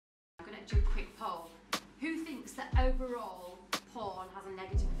to do a quick poll. Who thinks that overall porn has a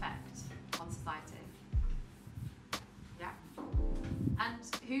negative effect on society? Yeah. And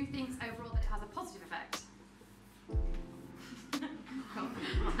who thinks overall that it has a positive effect?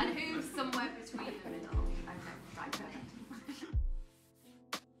 And who's somewhere between the middle? Okay, right, perfect.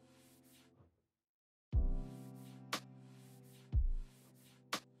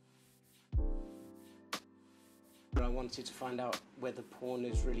 I wanted to find out whether porn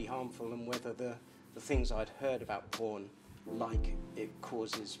is really harmful and whether the things I'd heard about porn, like it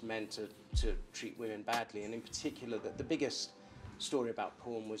causes men to treat women badly, and in particular that the biggest story about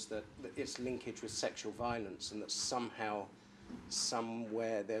porn was that its linkage with sexual violence, and that somehow,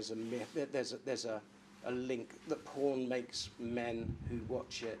 somewhere there's a link that porn makes men who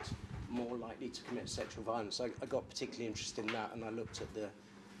watch it more likely to commit sexual violence. I got particularly interested in that, and I looked at the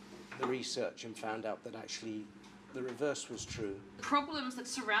research and found out that actually the reverse was true. The problems that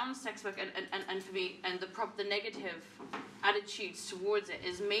surround sex work and for me, and the negative attitudes towards it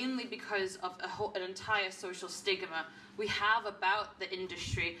is mainly because of an entire social stigma we have about the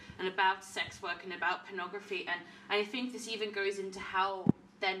industry and about sex work and about pornography, and I think this even goes into how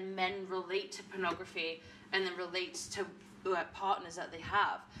then men relate to pornography and then relate to partners that they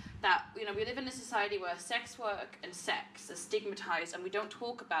have. That, you know, we live in a society where sex work and sex are stigmatized and we don't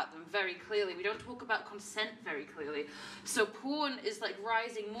talk about them very clearly. We don't talk about consent very clearly. So porn is like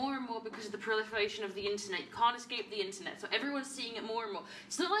rising more and more because of the proliferation of the internet. You can't escape the internet, so everyone's seeing it more and more.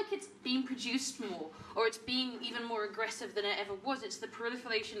 It's not like it's being produced more or it's being even more aggressive than it ever was. It's the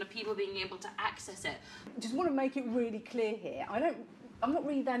proliferation of people being able to access it. Just want to make it really clear here. I'm not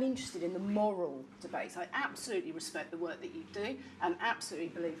really that interested in the moral debate. I absolutely respect the work that you do and absolutely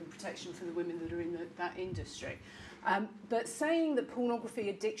believe in protection for the women that are in that industry. But saying that pornography,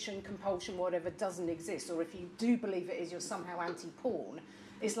 addiction, compulsion, whatever, doesn't exist, or if you do believe it is, you're somehow anti-porn,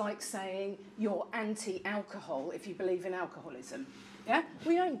 is like saying you're anti-alcohol if you believe in alcoholism. Yeah?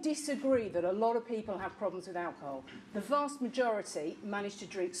 We don't disagree that a lot of people have problems with alcohol. The vast majority manage to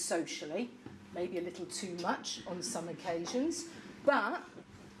drink socially, maybe a little too much on some occasions, but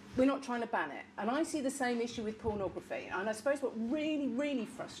we're not trying to ban it. And I see the same issue with pornography. And I suppose what really, really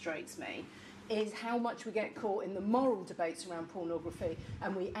frustrates me is how much we get caught in the moral debates around pornography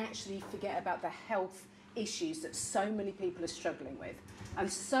and we actually forget about the health issues that so many people are struggling with.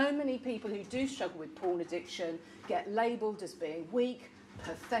 And so many people who do struggle with porn addiction get labelled as being weak,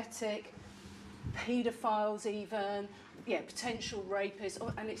 pathetic, paedophiles even, yeah, potential rapists,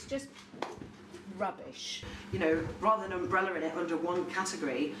 and it's just rubbish. You know, rather than umbrellaing it under one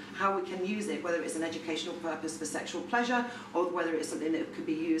category, how we can use it, whether it's an educational purpose for sexual pleasure or whether it's something that could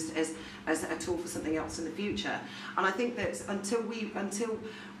be used as a tool for something else in the future. And I think that until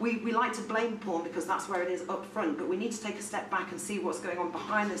we like to blame porn because that's where it is up front, but we need to take a step back and see what's going on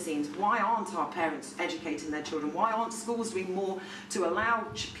behind the scenes. Why aren't our parents educating their children? Why aren't schools doing more to allow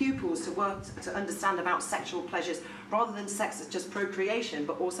pupils to work to understand about sexual pleasures rather than sex as just procreation,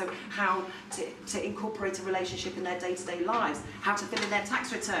 but also how to incorporate a relationship in their day-to-day lives, how to fill in their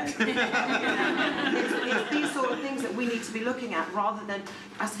tax return. It's these sort of things that we need to be looking at rather than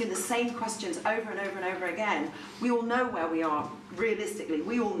asking the same questions over and over and over again. We all know where we are, realistically,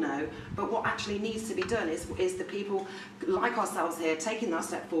 we all know, but what actually needs to be done is the people like ourselves here taking that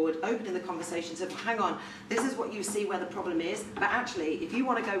step forward, opening the conversation to, hang on, this is what you see where the problem is, but actually, if you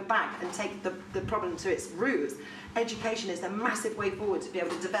want to go back and take the problem to its roots, education is the massive way forward to be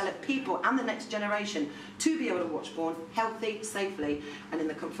able to develop people and the next generation to be able to watch porn healthy, safely, and in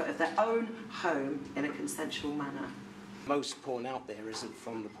the comfort of their own home in a consensual manner. Most porn out there isn't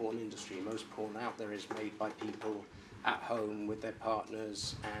from the porn industry. Most porn out there is made by people at home with their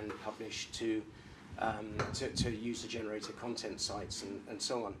partners and published to user-generated content sites and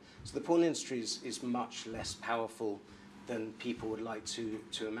so on. So the porn industry is much less powerful than people would like to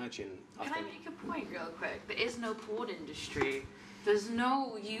imagine. Can I make a point real quick? There is no porn industry. There's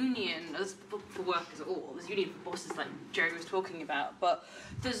no union for workers at all. There's union for bosses like Jerry was talking about, but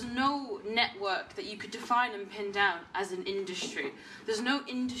there's no network that you could define and pin down as an industry. There's no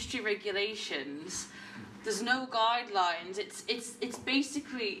industry regulations. There's no guidelines. It's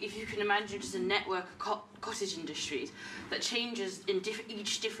basically, if you can imagine, just a network of cottage industries that changes in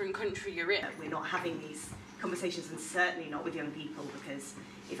each different country you're in. We're not having these conversations, and certainly not with young people, because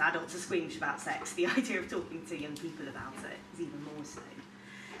if adults are squeamish about sex, the idea of talking to young people about it is even more so.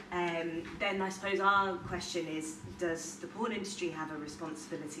 Then I suppose our question is, does the porn industry have a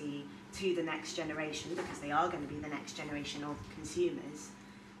responsibility to the next generation, because they are going to be the next generation of consumers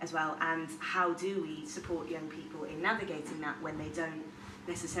as well, and how do we support young people in navigating that when they don't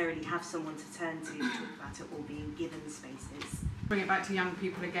necessarily have someone to turn to talk about it or being given spaces? Bring it back to young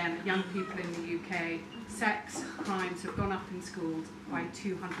people again. Young people in the UK, sex crimes have gone up in schools by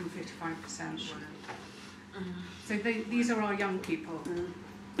 255%. So these are our young people.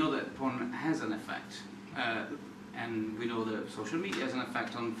 We know that porn has an effect, and we know that social media has an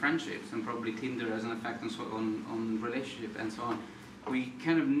effect on friendships, and probably Tinder has an effect on relationship and so on. We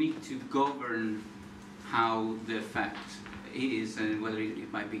kind of need to govern how the effect is, and whether it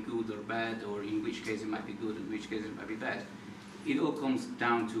might be good or bad, or in which case it might be good, in which case it might be bad. It all comes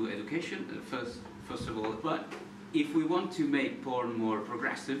down to education, first of all. But if we want to make porn more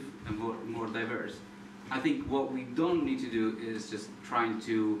progressive and more diverse, I think what we don't need to do is just trying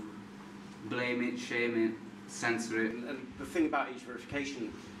to blame it, shame it, censor it. And the thing about age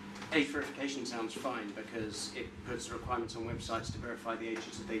verification sounds fine because it puts requirements on websites to verify the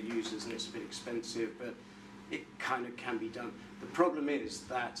ages of their users, and it's a bit expensive, but it kind of can be done. The problem is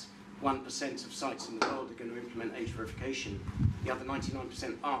that 1% of sites in the world are going to implement age verification. The other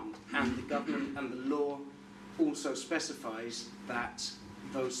 99% aren't, and the government and the law also specifies that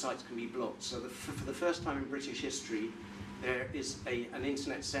those sites can be blocked. So for the first time in British history, there is an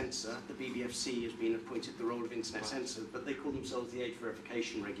internet censor. The BBFC has been appointed the role of internet censor, but they call themselves the age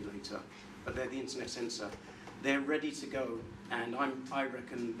verification regulator, but they're the internet censor. They're ready to go, and I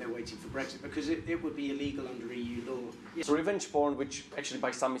reckon they're waiting for Brexit, because it would be illegal under EU law. So revenge porn, which actually by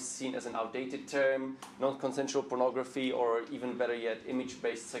some is seen as an outdated term, non-consensual pornography, or even better yet,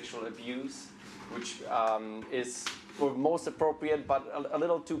 image-based sexual abuse, which is most appropriate, but a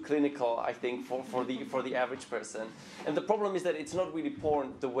little too clinical, I think, for the average person. And the problem is that it's not really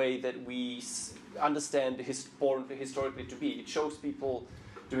porn the way that we understand porn historically to be. It shows people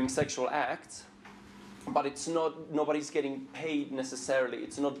doing sexual acts, but it's not, nobody's getting paid necessarily.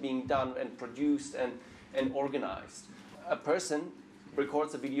 It's not being done and produced and organized. A person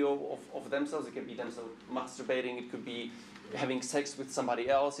records a video of themselves. It can be themselves masturbating. It could be having sex with somebody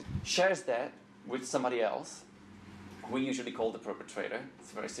else. It shares that with somebody else. We usually call the perpetrator.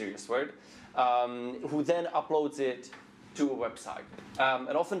 It's a very serious word. Who then uploads it to a website.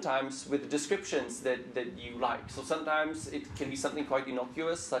 And oftentimes with descriptions that you like. So sometimes it can be something quite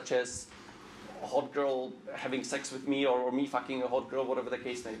innocuous, such as a hot girl having sex with me, or me fucking a hot girl, whatever the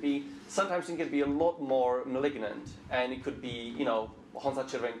case may be. Sometimes it can be a lot more malignant, and it could be, you know, Honza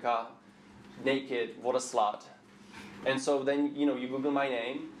Cervenka, naked, what a slut. And so then, you know, you Google my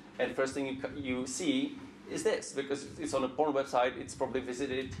name, and first thing you see is this, because it's on a porn website. It's probably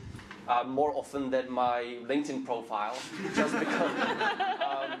visited more often than my LinkedIn profile, just because.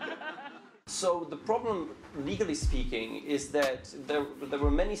 So the problem, legally speaking, is that there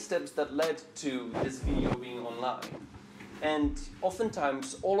were many steps that led to this video being online. And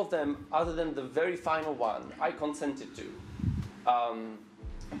oftentimes, all of them, other than the very final one, I consented to.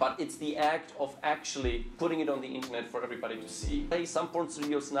 But it's the act of actually putting it on the internet for everybody to see. Some porn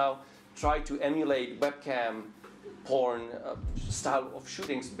studios now try to emulate webcam porn style of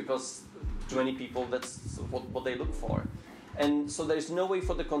shootings, because to many people that's what they look for. And so there's no way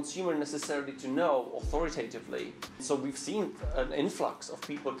for the consumer necessarily to know authoritatively. So we've seen an influx of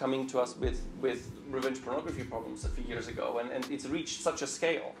people coming to us with revenge pornography problems a few years ago, and it's reached such a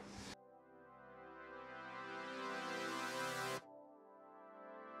scale